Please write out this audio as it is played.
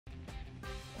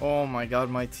Oh my god,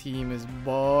 my team is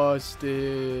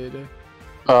busted.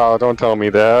 Oh, don't tell me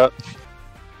that.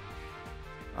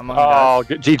 Among Oh, Us.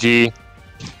 GG.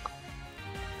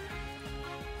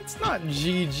 It's not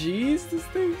GG's. This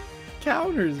thing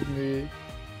counters me.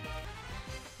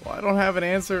 Well, I don't have an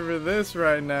answer for this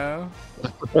right now.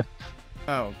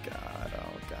 Oh god,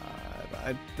 oh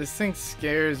god. This thing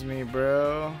scares me,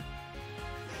 bro.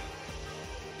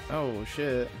 Oh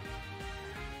shit.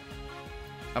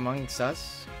 Among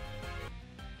Us?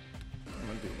 I'm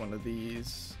gonna do one of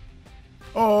these.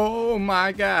 Oh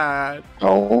my god.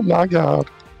 Oh my god.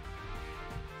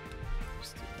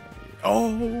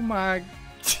 Oh my.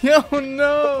 Oh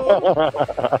no.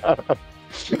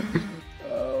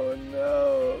 Oh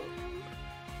no.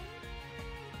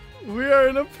 We are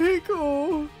in a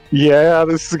pickle. Yeah,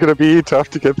 this is gonna be tough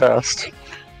to get past.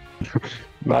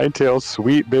 Ninetales,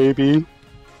 sweet baby.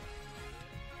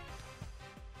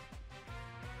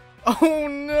 Oh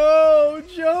no,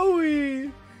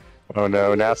 Joey. Oh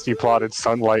no, nasty plotted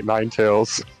Sunlight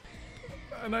Ninetales.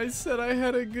 And I said I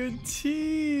had a good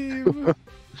team.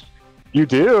 You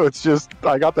do, it's just,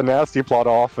 I got the nasty plot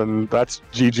off and that's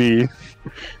GG.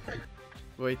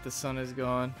 Wait, the sun is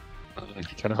gone. I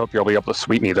kinda hope you'll be able to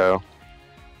sweep me though.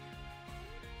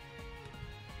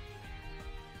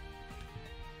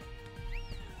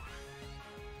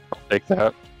 I'll take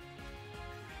that.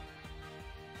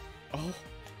 Oh,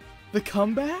 the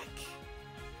comeback?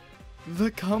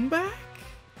 The comeback?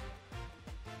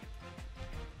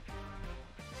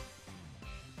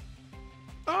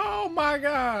 Oh my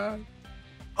god.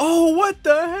 Oh, what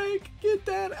the heck? Get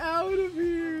that out of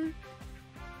here.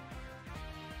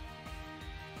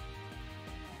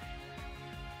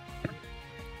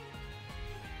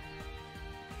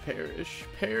 Perish,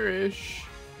 perish.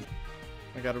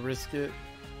 I gotta risk it.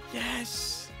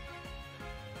 Yes!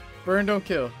 Burn, don't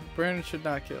kill. Burn should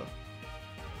not kill.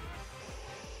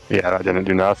 Yeah, that didn't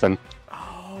do nothing.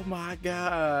 Oh my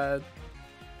god.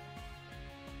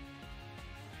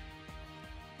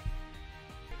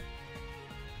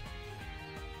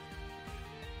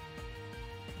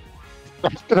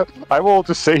 I will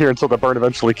just sit here until the burn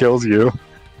eventually kills you.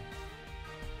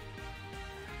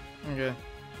 Okay.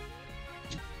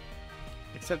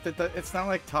 Except that it's not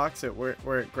like Toxic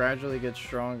where it gradually gets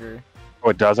stronger. Oh,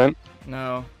 it doesn't?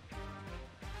 No.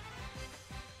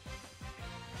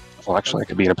 Well, actually, I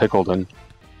could be in a pickle then.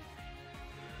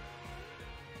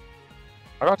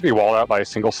 I'm about to be walled out by a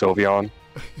single Sylveon.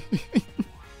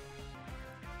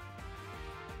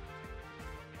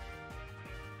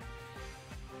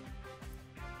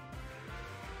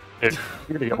 I'm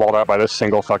gonna get walled out by this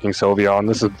single fucking Sylveon.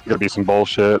 This is gonna be some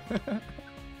bullshit.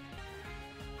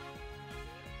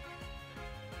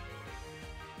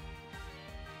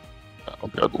 Oh,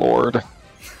 good lord.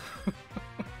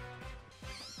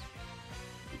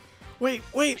 Wait.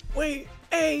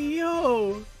 Hey,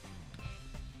 yo.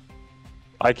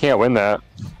 I can't win that.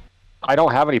 I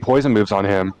don't have any poison moves on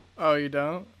him. Oh, you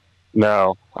don't?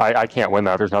 No, I can't win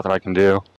that. There's nothing I can do.